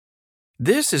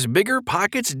This is Bigger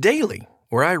Pockets Daily,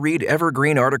 where I read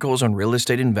evergreen articles on real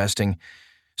estate investing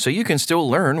so you can still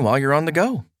learn while you're on the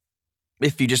go.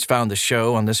 If you just found the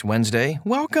show on this Wednesday,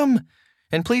 welcome.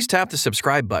 And please tap the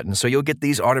subscribe button so you'll get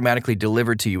these automatically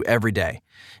delivered to you every day,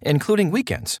 including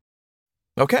weekends.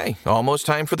 Okay, almost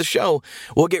time for the show.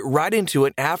 We'll get right into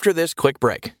it after this quick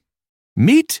break.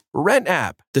 Meet Rent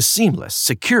App, the seamless,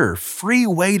 secure, free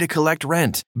way to collect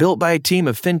rent. Built by a team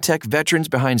of fintech veterans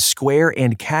behind Square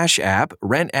and Cash App,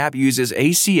 Rent App uses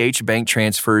ACH bank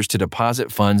transfers to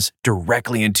deposit funds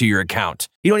directly into your account.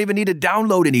 You don't even need to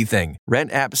download anything.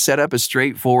 Rent App setup is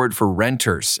straightforward for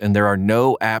renters, and there are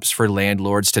no apps for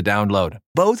landlords to download.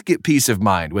 Both get peace of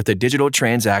mind with a digital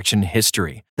transaction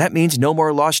history. That means no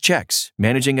more lost checks,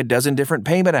 managing a dozen different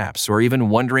payment apps, or even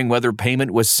wondering whether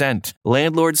payment was sent.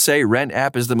 Landlords say Rent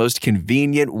App is the most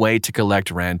convenient way to collect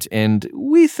rent, and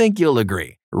we think you'll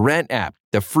agree. Rent App,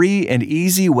 the free and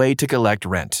easy way to collect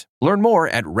rent. Learn more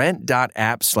at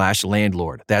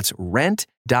rent.app/landlord. That's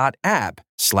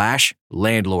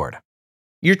rent.app/landlord.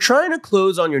 You're trying to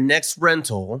close on your next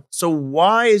rental, so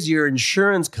why is your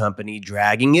insurance company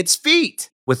dragging its feet?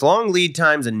 With long lead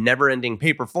times and never-ending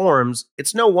paper forms,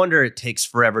 it's no wonder it takes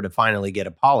forever to finally get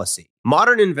a policy.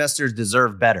 Modern investors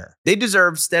deserve better. They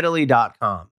deserve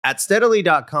Steadily.com. At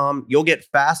Steadily.com, you'll get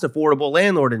fast, affordable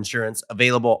landlord insurance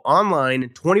available online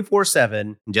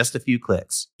 24/7 in just a few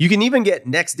clicks. You can even get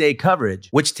next-day coverage,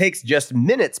 which takes just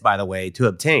minutes, by the way, to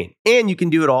obtain. And you can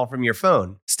do it all from your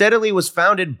phone. Steadily was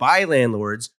founded by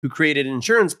landlords who created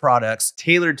insurance products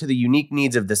tailored to the unique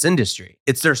needs of this industry.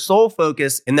 It's their sole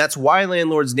focus, and that's why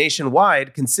landlords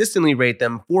nationwide consistently rate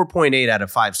them 4.8 out of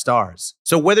 5 stars.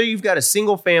 So whether you've got a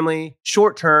single-family,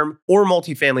 short-term, or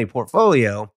multifamily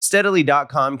portfolio,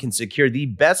 Steadily.com can secure the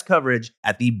best coverage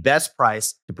at the best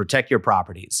price to protect your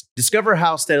properties. Discover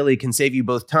how Steadily can save you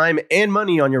both time and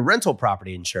money on your rental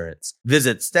property insurance.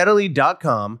 Visit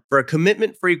Steadily.com for a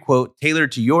commitment-free quote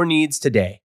tailored to your needs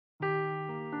today.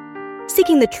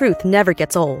 Seeking the truth never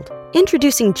gets old.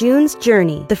 Introducing June's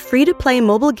Journey, the free-to-play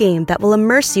mobile game that will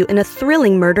immerse you in a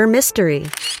thrilling murder mystery.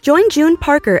 Join June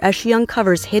Parker as she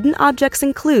uncovers hidden objects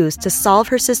and clues to solve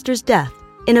her sister's death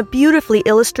in a beautifully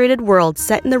illustrated world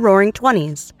set in the Roaring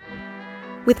 '20s.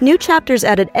 With new chapters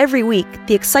added every week,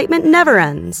 the excitement never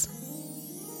ends.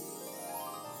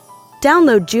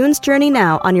 Download June's Journey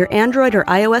now on your Android or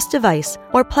iOS device,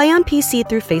 or play on PC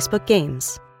through Facebook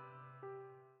Games.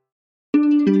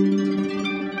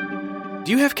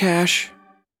 Do you have cash?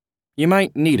 You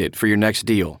might need it for your next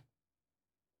deal.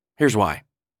 Here's why.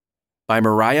 By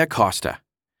Moriah, Costa.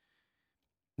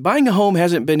 Buying a home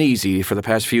hasn't been easy for the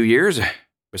past few years.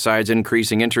 Besides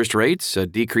increasing interest rates, a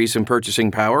decrease in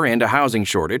purchasing power, and a housing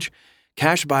shortage,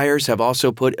 cash buyers have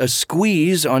also put a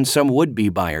squeeze on some would-be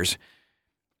buyers.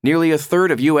 Nearly a third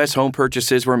of U.S. home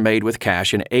purchases were made with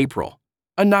cash in April,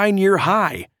 a 9-year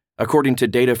high, according to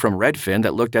data from Redfin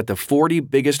that looked at the 40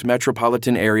 biggest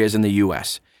metropolitan areas in the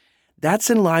U.S. That's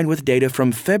in line with data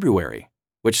from February,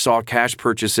 which saw cash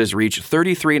purchases reach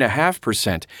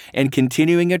 33.5% and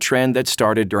continuing a trend that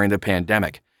started during the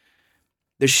pandemic.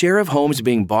 The share of homes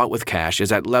being bought with cash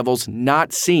is at levels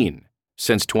not seen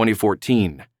since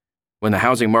 2014, when the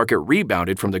housing market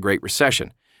rebounded from the Great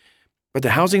Recession. But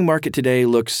the housing market today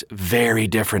looks very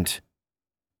different.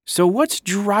 So what's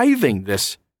driving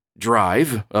this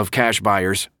drive of cash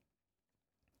buyers?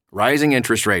 Rising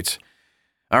interest rates.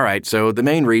 All right, so the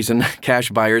main reason cash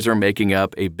buyers are making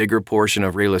up a bigger portion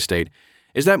of real estate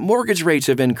is that mortgage rates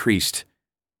have increased.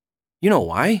 You know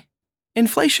why?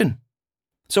 Inflation.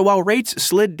 So while rates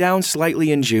slid down slightly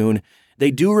in June,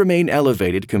 they do remain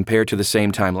elevated compared to the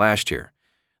same time last year.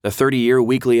 The 30-year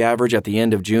weekly average at the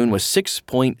end of June was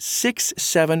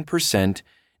 6.67%,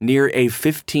 near a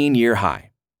 15-year high.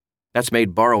 That's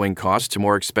made borrowing costs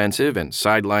more expensive and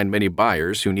sidelined many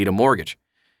buyers who need a mortgage.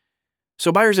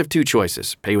 So buyers have two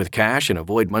choices: pay with cash and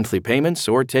avoid monthly payments,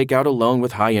 or take out a loan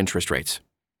with high interest rates.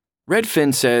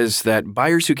 Redfin says that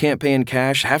buyers who can't pay in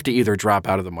cash have to either drop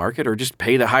out of the market or just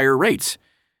pay the higher rates.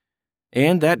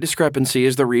 And that discrepancy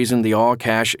is the reason the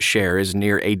all-cash share is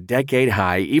near a decade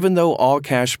high, even though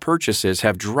all-cash purchases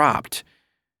have dropped.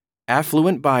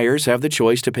 Affluent buyers have the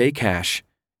choice to pay cash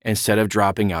instead of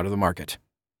dropping out of the market.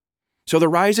 So the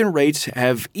rise in rates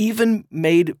have even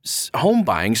made home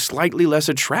buying slightly less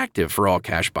attractive for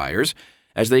all-cash buyers,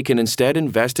 as they can instead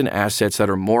invest in assets that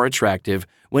are more attractive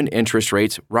when interest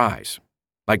rates rise,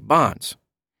 like bonds.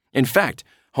 In fact,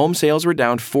 home sales were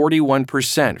down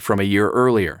 41% from a year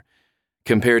earlier,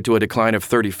 compared to a decline of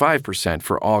 35%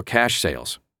 for all cash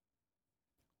sales.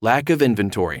 Lack of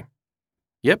inventory.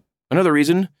 Yep, another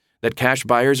reason that cash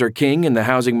buyers are king in the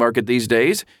housing market these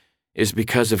days is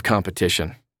because of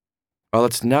competition. While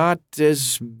it's not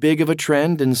as big of a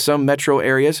trend in some metro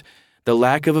areas, the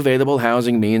lack of available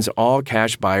housing means all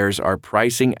cash buyers are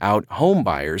pricing out home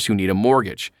buyers who need a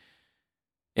mortgage.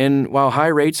 And while high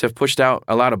rates have pushed out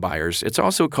a lot of buyers, it's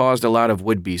also caused a lot of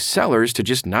would-be sellers to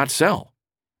just not sell.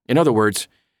 In other words,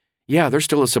 yeah, there's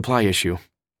still a supply issue.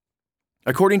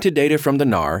 According to data from the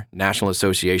NAR, National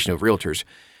Association of Realtors,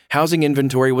 housing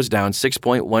inventory was down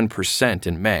 6.1%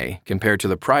 in May compared to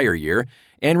the prior year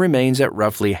and remains at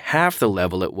roughly half the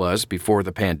level it was before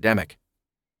the pandemic.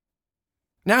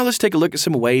 Now let's take a look at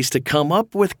some ways to come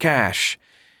up with cash.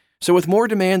 So with more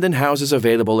demand than houses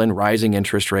available and rising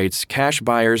interest rates, cash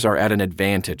buyers are at an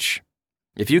advantage.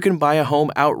 If you can buy a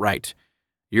home outright,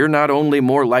 you're not only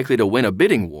more likely to win a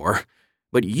bidding war,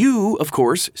 but you, of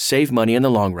course, save money in the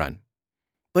long run.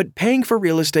 But paying for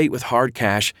real estate with hard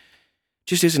cash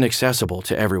just isn't accessible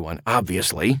to everyone,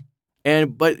 obviously.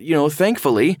 But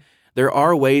thankfully, there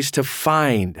are ways to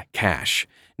find cash,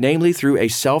 namely through a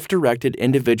self-directed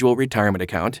individual retirement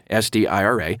account,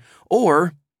 SDIRA,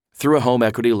 or through a home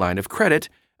equity line of credit,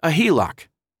 a HELOC.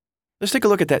 Let's take a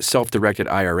look at that self-directed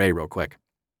IRA real quick.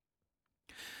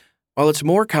 While it's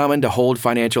more common to hold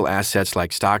financial assets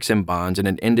like stocks and bonds in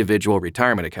an individual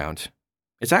retirement account,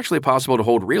 it's actually possible to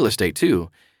hold real estate too.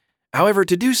 However,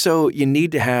 to do so, you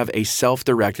need to have a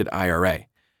self-directed IRA.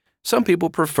 Some people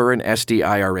prefer an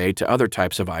SDIRA to other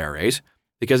types of IRAs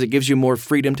because it gives you more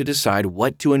freedom to decide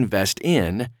what to invest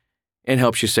in and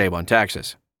helps you save on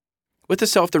taxes. With the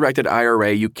self-directed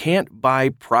IRA, you can't buy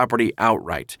property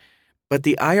outright, but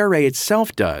the IRA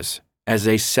itself does as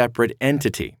a separate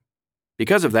entity.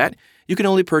 Because of that, you can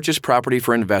only purchase property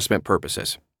for investment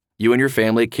purposes. You and your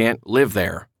family can't live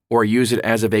there or use it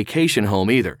as a vacation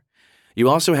home either. You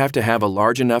also have to have a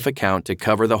large enough account to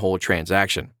cover the whole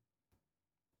transaction.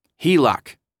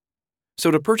 HELOC.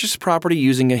 So to purchase property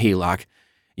using a HELOC,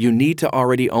 you need to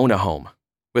already own a home.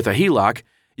 With a HELOC,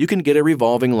 you can get a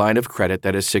revolving line of credit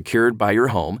that is secured by your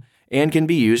home and can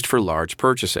be used for large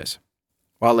purchases.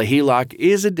 While a HELOC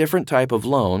is a different type of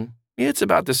loan, it's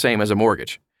about the same as a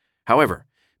mortgage. However,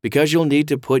 because you'll need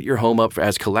to put your home up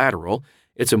as collateral,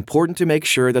 it's important to make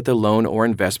sure that the loan or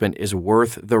investment is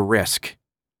worth the risk.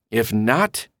 If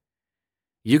not,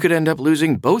 you could end up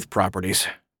losing both properties.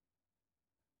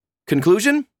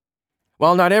 Conclusion?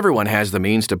 While not everyone has the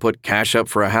means to put cash up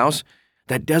for a house,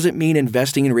 that doesn't mean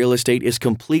investing in real estate is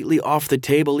completely off the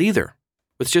table either.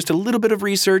 With just a little bit of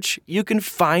research, you can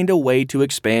find a way to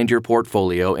expand your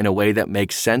portfolio in a way that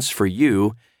makes sense for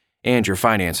you and your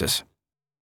finances.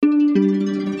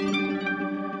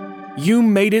 You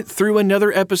made it through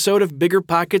another episode of Bigger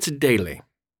Pockets Daily.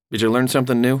 Did you learn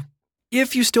something new?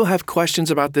 If you still have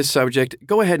questions about this subject,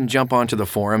 go ahead and jump onto the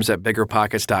forums at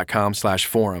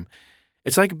biggerpockets.com/forum.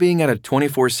 It's like being at a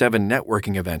 24/7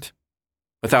 networking event,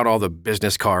 without all the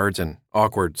business cards and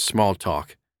awkward small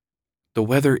talk. The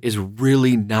weather is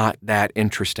really not that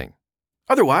interesting.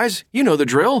 Otherwise, you know the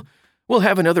drill. We'll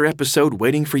have another episode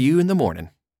waiting for you in the morning.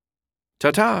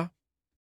 Ta-ta!